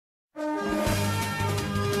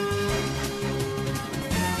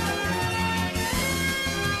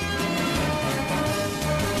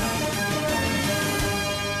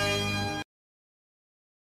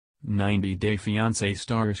90 Day Fiance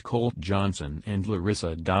stars Colt Johnson and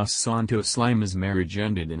Larissa dos Santos Lima's marriage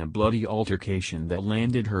ended in a bloody altercation that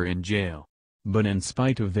landed her in jail. But in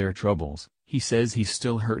spite of their troubles, he says he's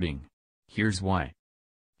still hurting. Here's why.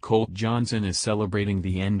 Colt Johnson is celebrating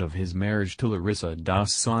the end of his marriage to Larissa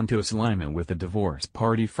dos Santos Lima with a divorce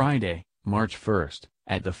party Friday, March 1st,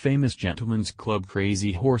 at the famous gentleman's club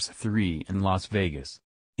Crazy Horse 3 in Las Vegas.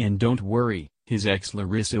 And don't worry, his ex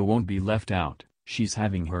Larissa won't be left out, she's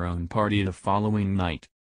having her own party the following night.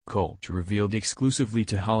 Colt revealed exclusively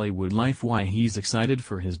to Hollywood Life why he's excited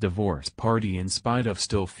for his divorce party in spite of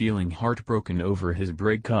still feeling heartbroken over his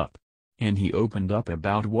breakup. And he opened up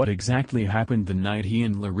about what exactly happened the night he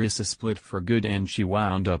and Larissa split for good and she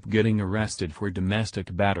wound up getting arrested for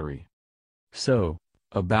domestic battery. So,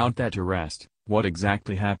 about that arrest, what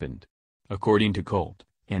exactly happened? According to Colt,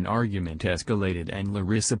 an argument escalated and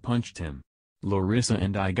Larissa punched him. Larissa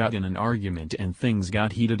and I got in an argument and things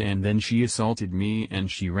got heated and then she assaulted me and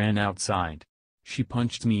she ran outside. She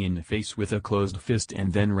punched me in the face with a closed fist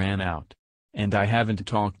and then ran out. And I haven't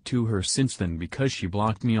talked to her since then because she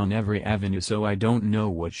blocked me on every avenue, so I don't know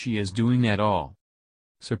what she is doing at all.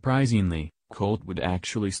 Surprisingly, Colt would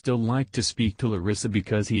actually still like to speak to Larissa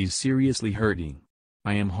because he's seriously hurting.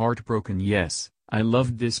 I am heartbroken. Yes, I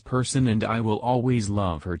loved this person and I will always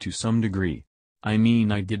love her to some degree. I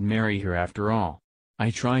mean, I did marry her after all. I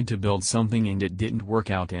tried to build something and it didn't work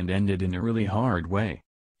out and ended in a really hard way.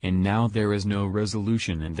 And now there is no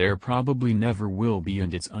resolution and there probably never will be,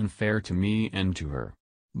 and it's unfair to me and to her.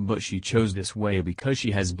 But she chose this way because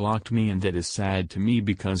she has blocked me, and that is sad to me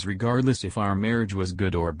because regardless if our marriage was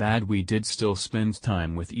good or bad, we did still spend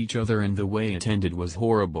time with each other and the way it ended was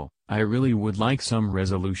horrible. I really would like some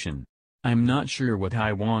resolution. I'm not sure what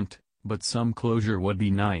I want, but some closure would be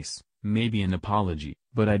nice, maybe an apology,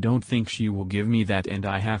 but I don't think she will give me that and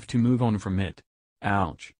I have to move on from it.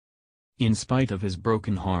 Ouch. In spite of his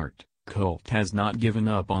broken heart, Colt has not given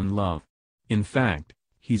up on love. In fact,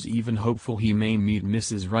 he's even hopeful he may meet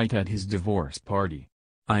Mrs. Right at his divorce party.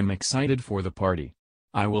 I'm excited for the party.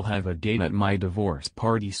 I will have a date at my divorce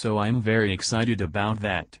party, so I'm very excited about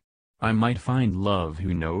that. I might find love,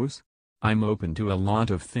 who knows? I'm open to a lot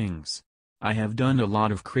of things. I have done a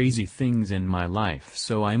lot of crazy things in my life,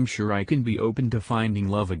 so I'm sure I can be open to finding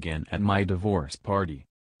love again at my divorce party.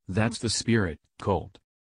 That's the spirit, Colt.